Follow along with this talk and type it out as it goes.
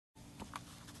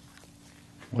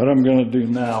What I'm going to do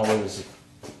now is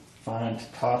find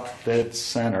top dead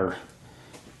center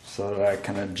so that I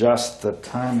can adjust the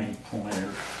timing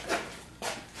pointer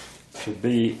to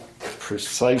be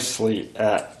precisely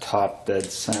at top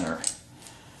dead center.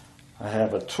 I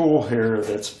have a tool here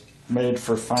that's made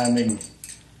for finding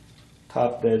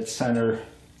top dead center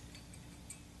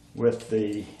with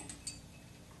the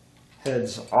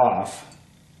heads off.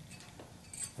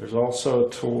 There's also a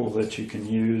tool that you can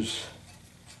use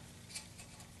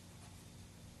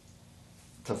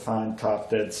to find top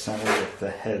dead center with the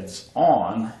heads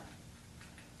on.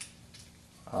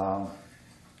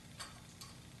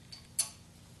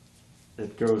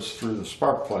 It goes through the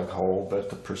spark plug hole, but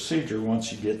the procedure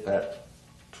once you get that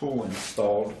tool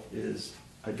installed is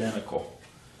identical.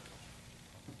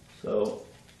 So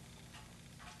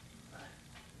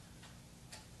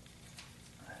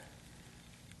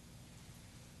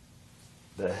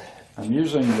I'm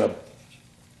using the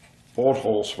bolt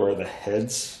holes where the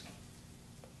heads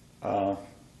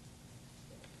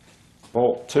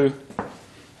bolt to,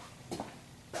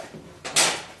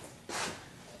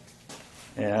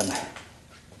 and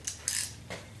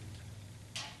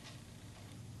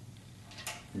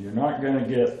you're not going to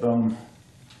get them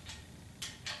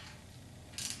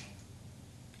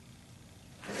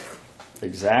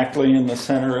exactly in the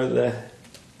center of the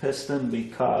piston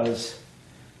because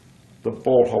the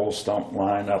bolt holes don't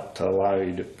line up to allow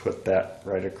you to put that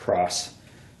right across.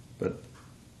 But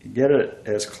you get it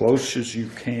as close as you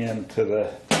can to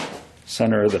the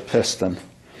center of the piston.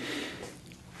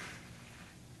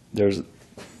 There's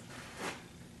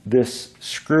this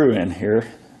screw in here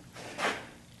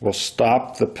will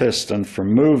stop the piston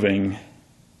from moving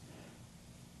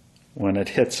when it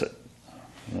hits it.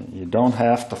 You don't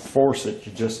have to force it,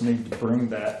 you just need to bring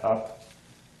that up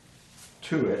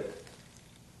to it.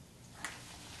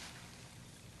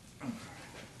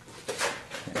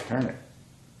 And turn it.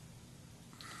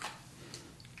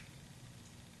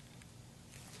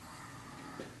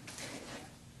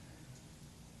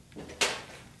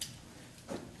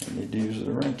 You need to use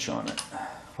a wrench on it.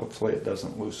 Hopefully it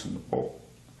doesn't loosen the bolt.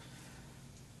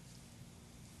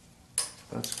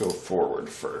 Let's go forward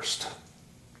first.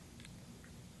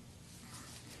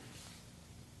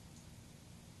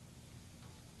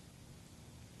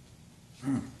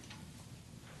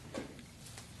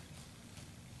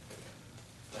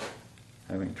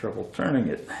 Having trouble turning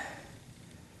it.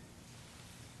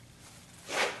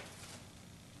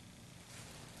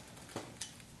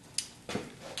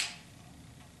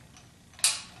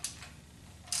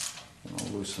 I'll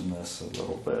loosen this a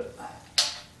little bit.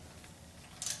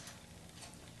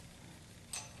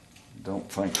 Don't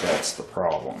think that's the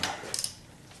problem.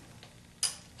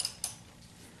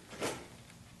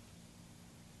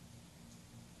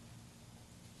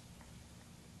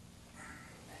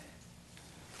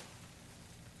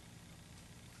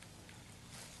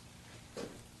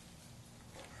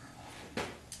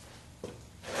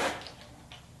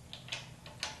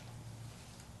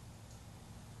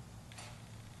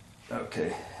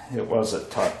 Okay, it was at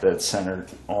top dead center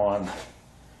on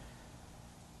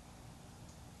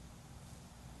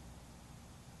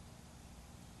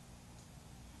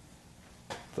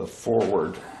the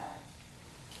forward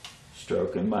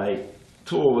stroke, and my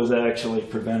tool was actually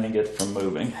preventing it from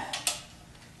moving.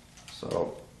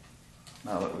 So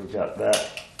now that we've got that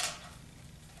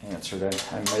answered,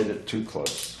 I made it too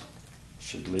close.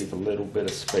 Should leave a little bit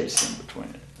of space in between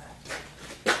it.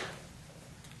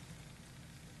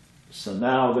 So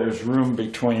now there's room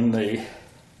between the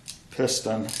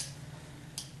piston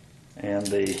and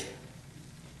the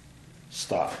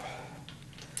stop.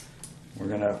 We're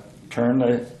going to turn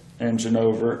the engine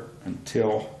over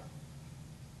until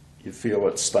you feel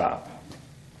it stop.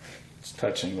 It's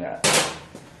touching that.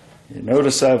 You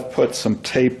notice I've put some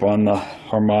tape on the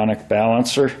harmonic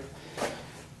balancer.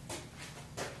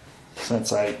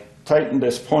 Since I tightened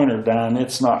this pointer down,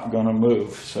 it's not going to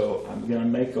move. So I'm going to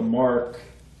make a mark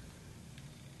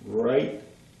right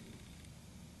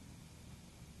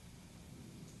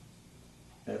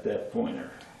at that pointer.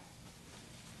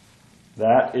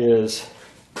 That is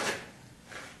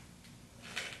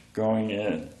going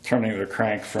in, turning the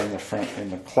crank from the front in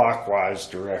the clockwise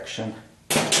direction.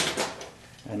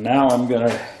 And now I'm going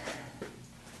to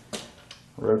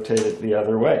rotate it the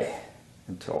other way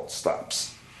until it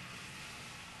stops.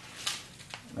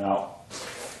 Now,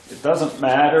 it doesn't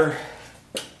matter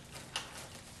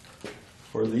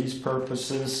for these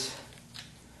purposes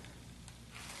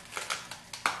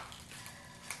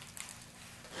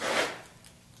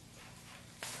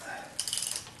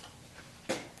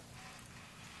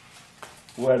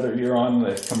whether you're on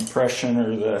the compression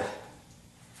or the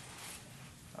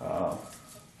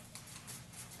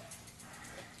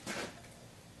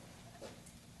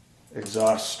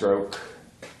exhaust stroke.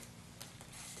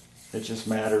 It just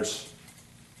matters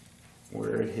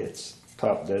where it hits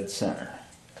top dead center.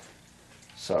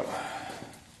 So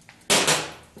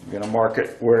I'm going to mark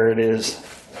it where it is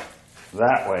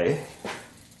that way.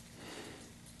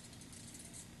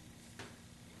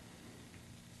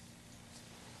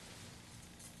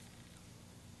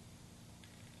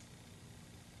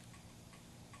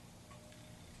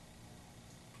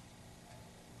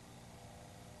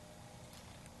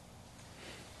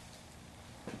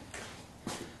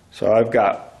 So I've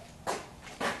got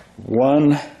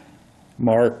one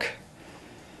mark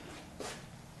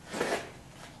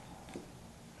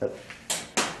at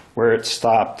where it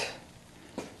stopped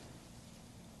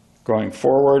going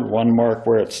forward, one mark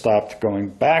where it stopped going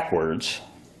backwards.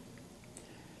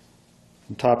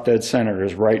 And top dead center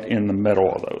is right in the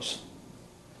middle of those.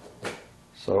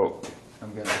 So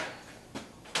I'm going to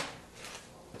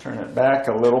turn it back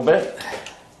a little bit.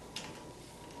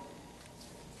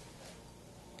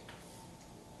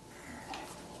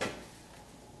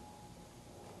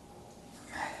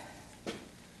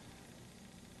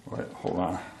 Wait, hold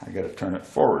on, I got to turn it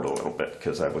forward a little bit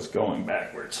because I was going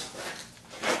backwards.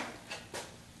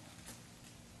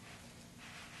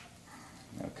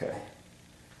 Okay.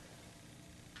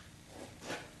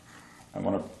 I'm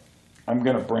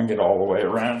going to bring it all the way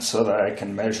around so that I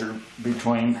can measure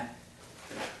between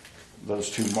those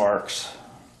two marks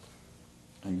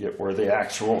and get where the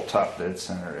actual top dead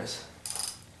center is.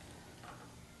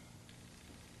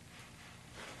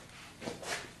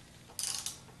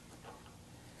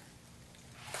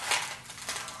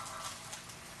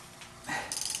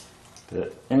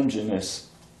 The engine is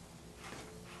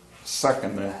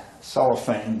sucking the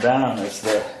cellophane down as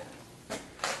the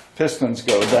pistons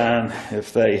go down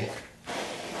if they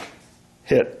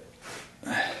hit.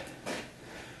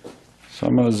 So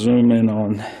I'm going to zoom in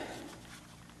on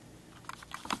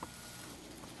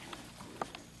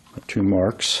the two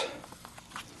marks.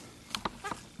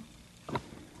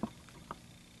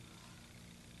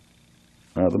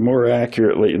 The more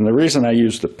accurately, and the reason I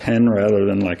used a pen rather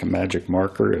than like a magic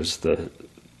marker is the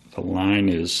line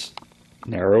is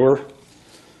narrower,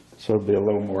 so it'll be a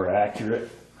little more accurate.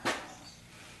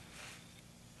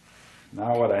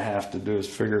 Now what I have to do is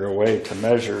figure a way to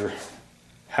measure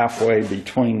halfway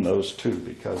between those two,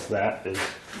 because that is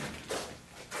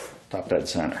top dead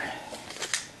center.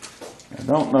 I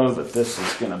don't know that this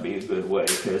is going to be a good way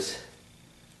because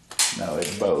now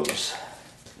it bows.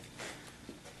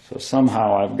 So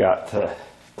somehow I've got to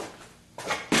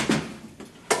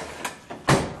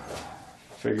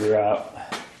figure out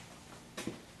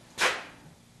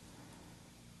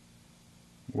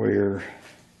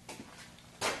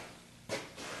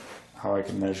how I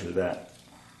can measure that.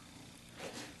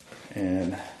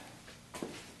 And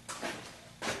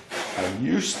I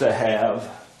used to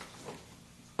have,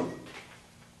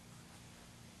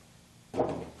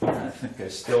 I think I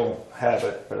still have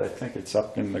it, but I think it's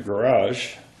up in the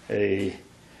garage.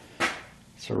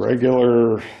 It's a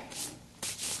regular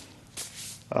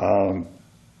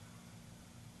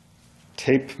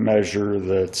tape measure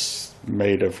that's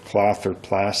made of cloth or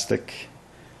plastic,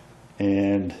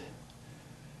 and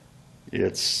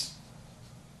it's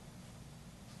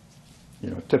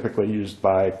typically used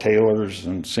by tailors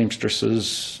and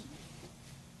seamstresses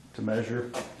to measure,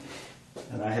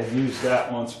 and I had used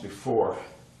that once before.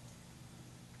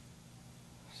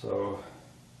 So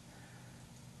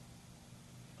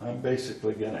I'm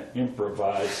basically going to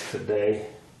improvise today.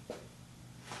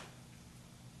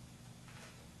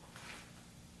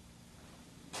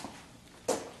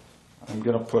 I'm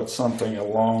going to put something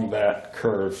along that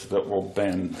curve that will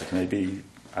bend. Maybe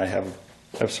I have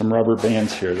some rubber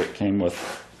bands here that came with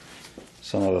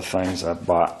some of the things I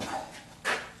bought.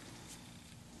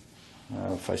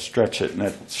 If I stretch it and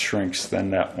it shrinks,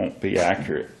 then that won't be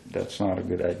accurate. That's not a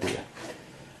good idea.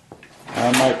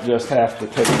 I might just have to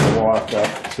take a walk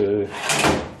up to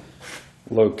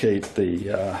locate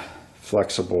the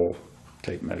flexible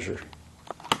tape measure.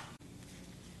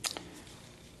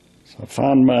 So I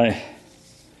found my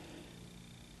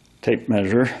tape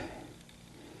measure.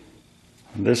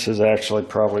 This is actually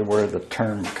probably where the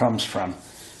term comes from.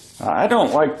 I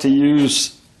don't like to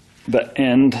use the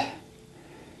end.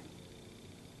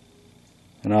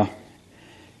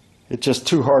 It's just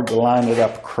too hard to line it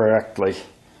up correctly.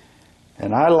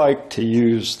 And I like to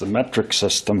use the metric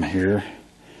system here.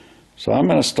 So I'm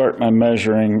going to start my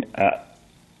measuring at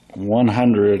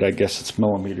 100, I guess it's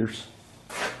millimeters.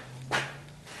 But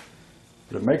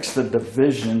it makes the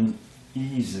division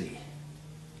easy.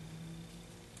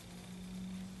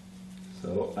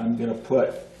 So I'm going to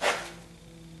put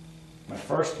my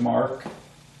first mark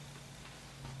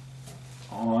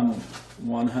on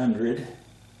 100.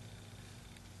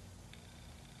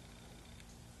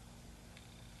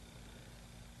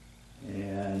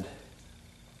 And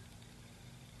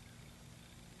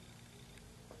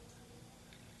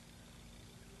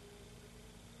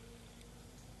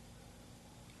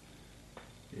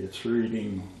it's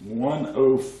reading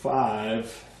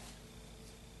 105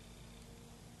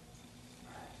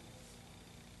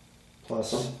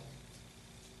 plus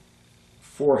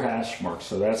 4 hash marks,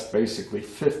 so that's basically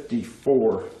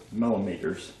 54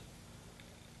 millimeters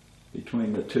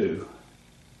between the two.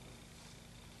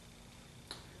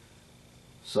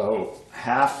 So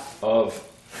half of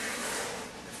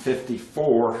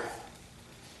 54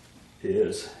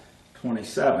 is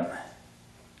 27.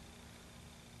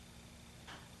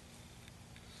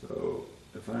 So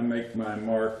if I make my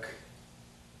mark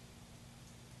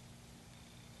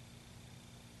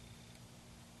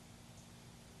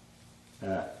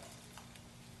at,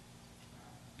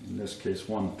 in this case,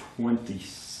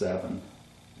 127,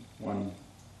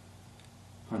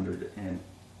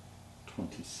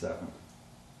 127.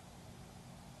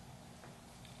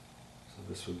 So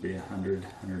this would be 100,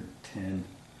 110,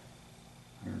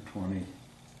 120,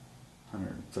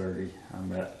 130.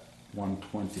 I'm at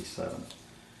 127.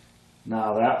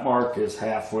 Now that mark is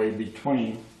halfway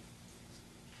between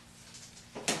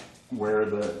where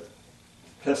the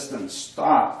piston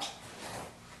stopped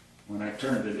when I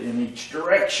turned it in each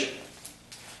direction.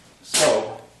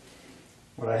 So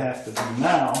what I have to do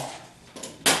now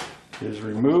is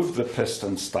remove the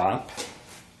piston stop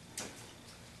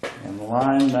and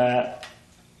line that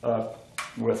up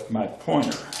with my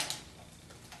pointer,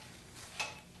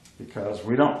 because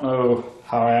we don't know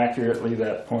how accurately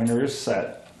that pointer is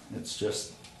set. It's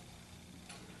just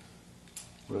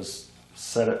was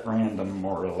set at random,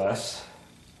 more or less.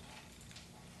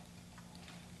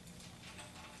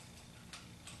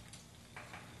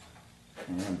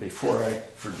 And before I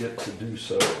forget to do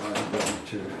so, I'm going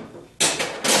to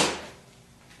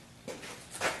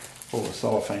pull the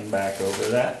cellophane back over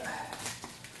that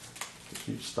to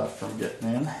keep stuff from getting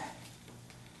in.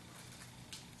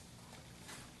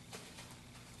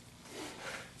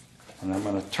 And I'm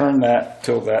going to turn that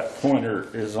till that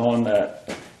pointer is on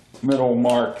that middle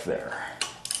mark there.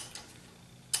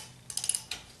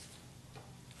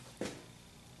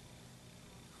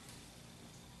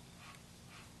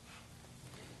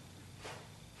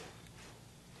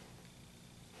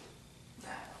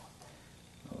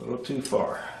 A little too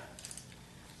far.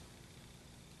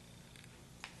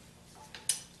 A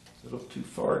little too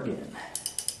far again.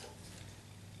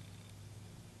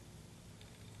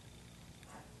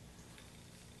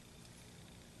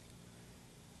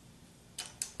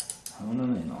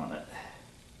 Honing in on it.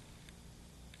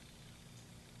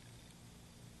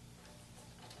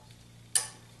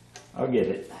 I'll get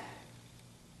it.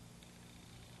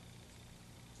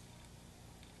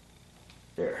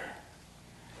 There.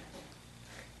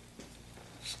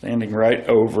 Standing right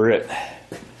over it.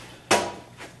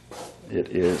 It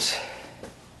is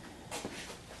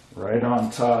right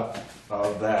on top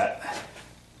of that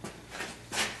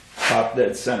top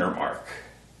dead center mark.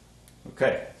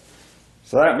 Okay.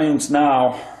 So that means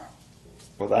now,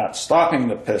 without stopping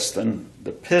the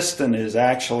piston is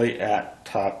actually at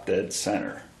top dead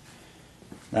center.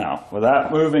 Now,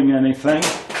 without moving anything,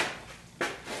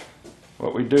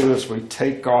 what we do is we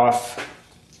take off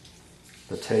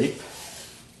the tape.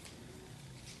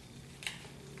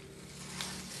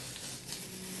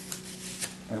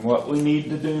 And what we need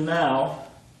to do now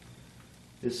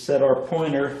is set our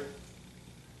pointer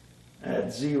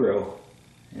at 0.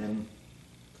 And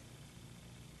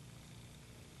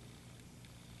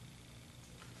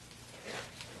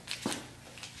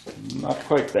not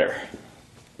quite there.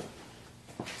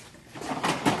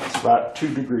 It's about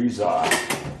 2 degrees off.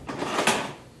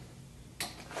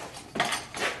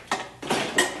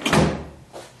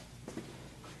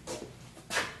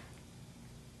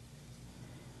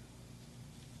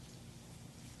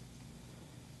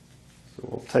 So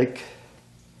we'll take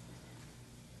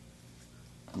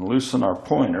and loosen our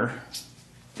pointer.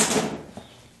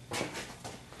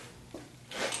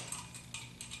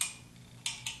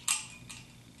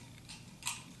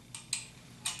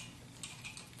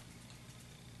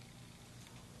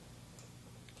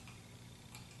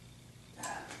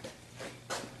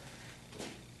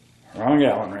 Wrong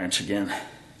Allen wrench again.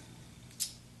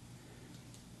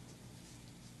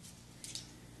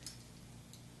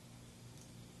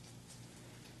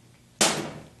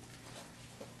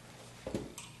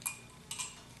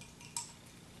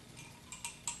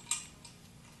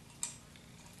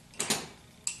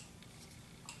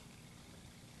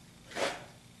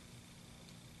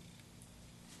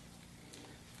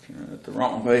 Turn it the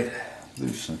wrong way,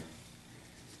 loosen.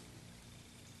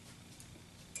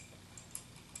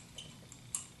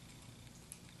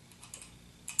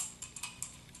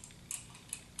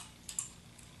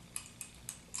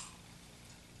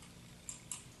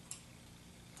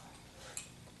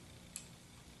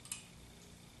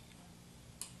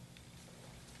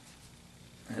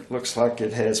 It looks like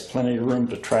it has plenty of room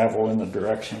to travel in the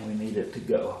direction we need it to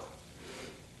go.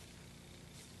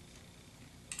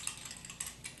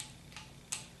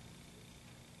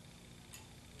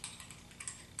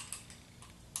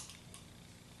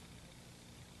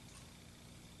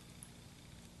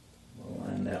 We'll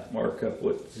line that mark up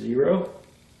with 0.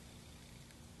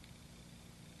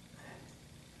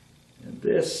 And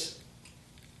this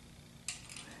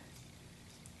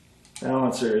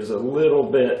balancer is a little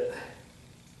bit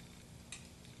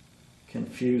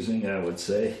confusing, I would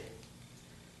say,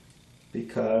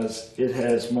 because it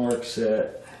has marks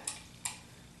at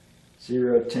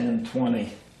 0, 10,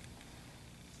 20.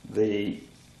 The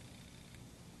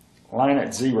line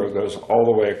at 0 goes all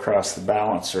the way across the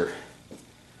balancer,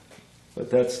 but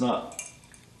that's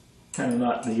kind of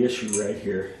not the issue right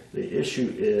here. The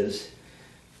issue is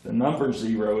the number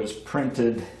 0 is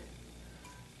printed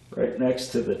right next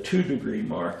to the 2-degree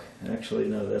mark. Actually,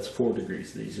 no, that's 4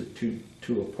 degrees. These are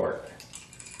two apart.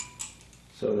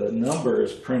 So the number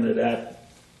is printed at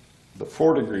the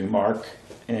 4-degree mark,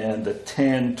 and the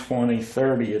 10, 20,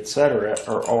 30, etc.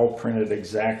 are all printed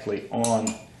exactly on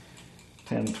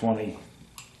 10, 20,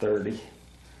 30.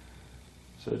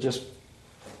 So just,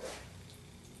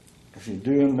 if you're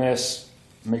doing this,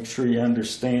 make sure you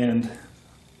understand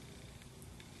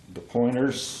the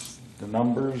pointers, the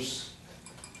numbers,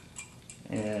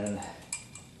 and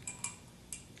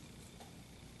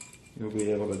you'll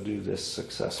be able to do this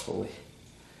successfully.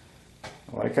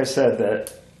 Like I said,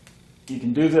 that you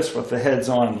can do this with the heads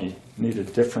on. You need a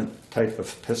different type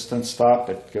of piston stop.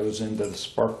 It goes into the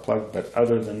spark plug, but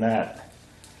other than that,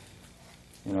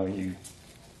 you know, you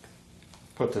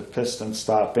put the piston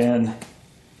stop in,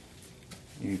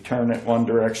 you turn it one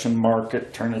direction, mark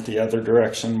it, turn it the other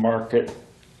direction, mark it,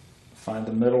 find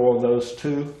the middle of those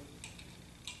two,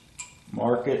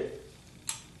 mark it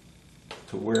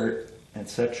to where, and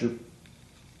set your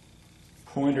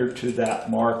pointer to that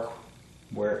mark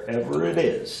wherever it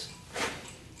is.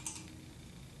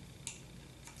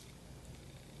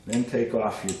 Then take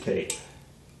off your tape.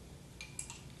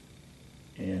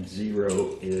 And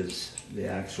 0 is the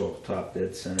actual top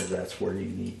dead center. That's where you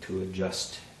need to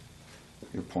adjust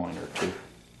your pointer to.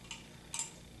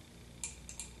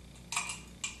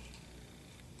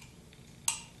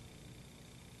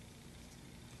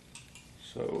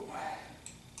 So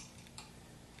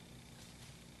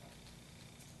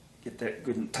get that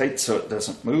good and tight so it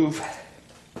doesn't move.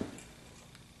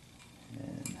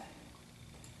 And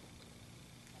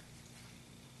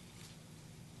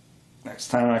next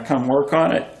time I come work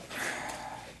on it,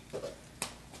 I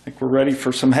think we're ready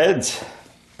for some heads.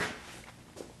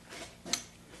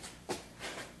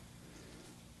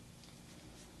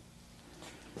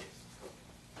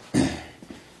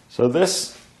 So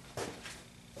this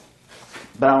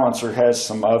balancer has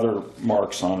some other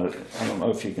marks on it. I don't know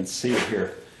if you can see it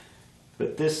here,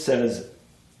 but this says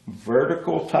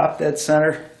vertical top dead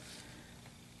center.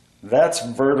 That's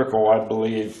vertical, I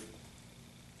believe,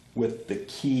 with the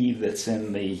key that's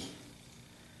in the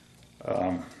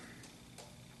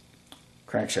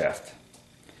crankshaft.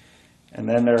 And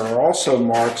then there are also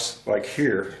marks like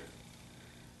here.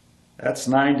 That's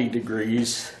 90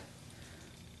 degrees.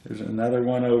 There's another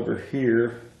one over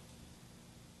here.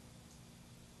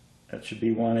 That should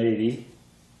be 180.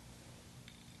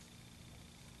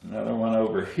 Another one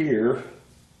over here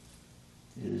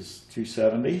is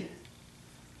 270.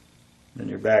 Then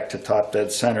you're back to top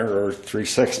dead center, or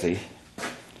 360.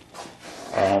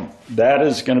 That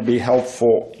is going to be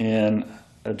helpful in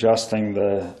adjusting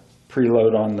the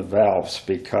preload on the valves,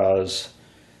 because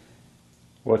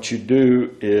what you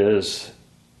do is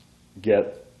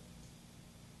get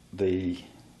the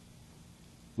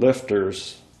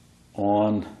lifters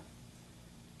on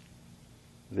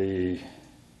the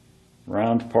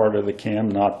round part of the cam,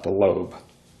 not the lobe,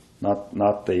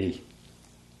 not the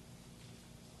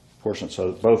portion.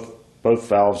 So both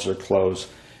valves are closed,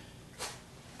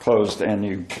 and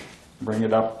you bring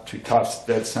it up to top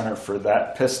dead center for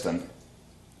that piston,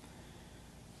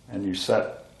 and you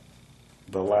set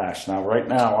the lash. Now, right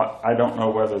now, I don't know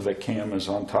whether the cam is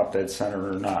on top dead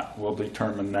center or not. We'll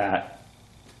determine that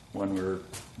when we're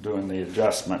doing the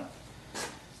adjustment.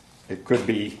 It could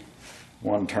be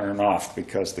one turn off,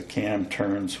 because the cam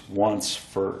turns once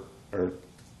for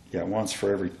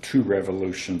every 2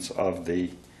 revolutions of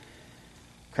the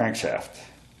crankshaft.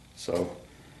 So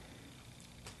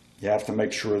you have to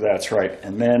make sure that's right.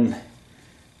 And then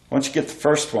once you get the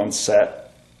first one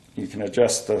set, you can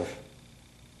adjust the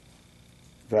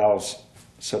valves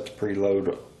set to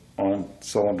preload on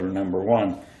cylinder number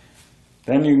 1.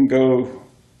 Then you can go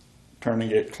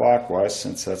turning it clockwise,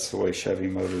 since that's the way Chevy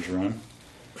motors run.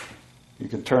 You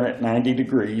can turn it 90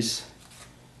 degrees.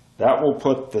 That will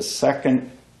put the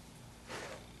second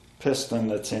piston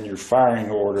that's in your firing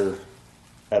order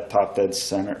at top dead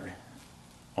center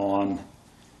on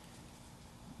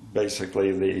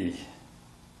basically the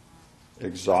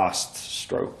exhaust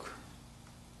stroke.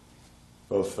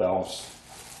 Both valves,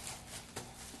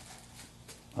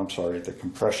 I'm sorry, the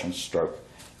compression stroke,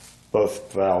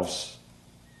 both valves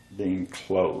being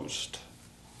closed.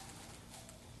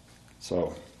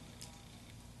 So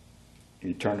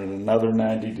you turn it another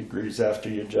 90 degrees after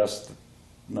you adjust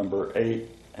number 8,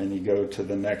 and you go to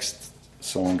the next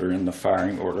cylinder in the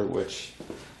firing order, which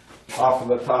off of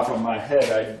the top of my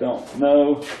head I don't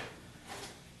know,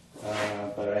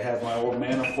 but I have my old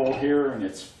manifold here, and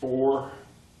it's 4,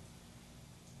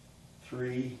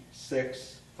 3,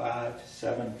 6, 5,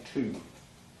 7, 2.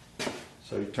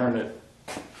 So you turn it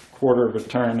quarter of a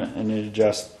turn and you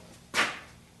adjust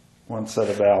one set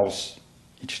of valves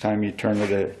each time you turn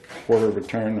it a quarter of a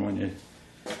turn. When you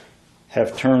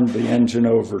have turned the engine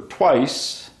over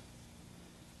twice,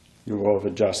 you will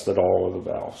have adjusted all of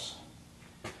the valves.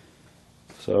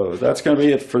 So that's going to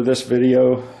be it for this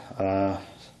video.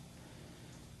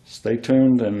 Stay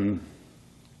tuned, and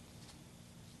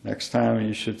next time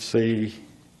you should see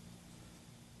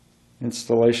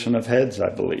installation of heads, I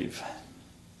believe.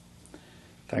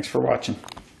 Thanks for watching.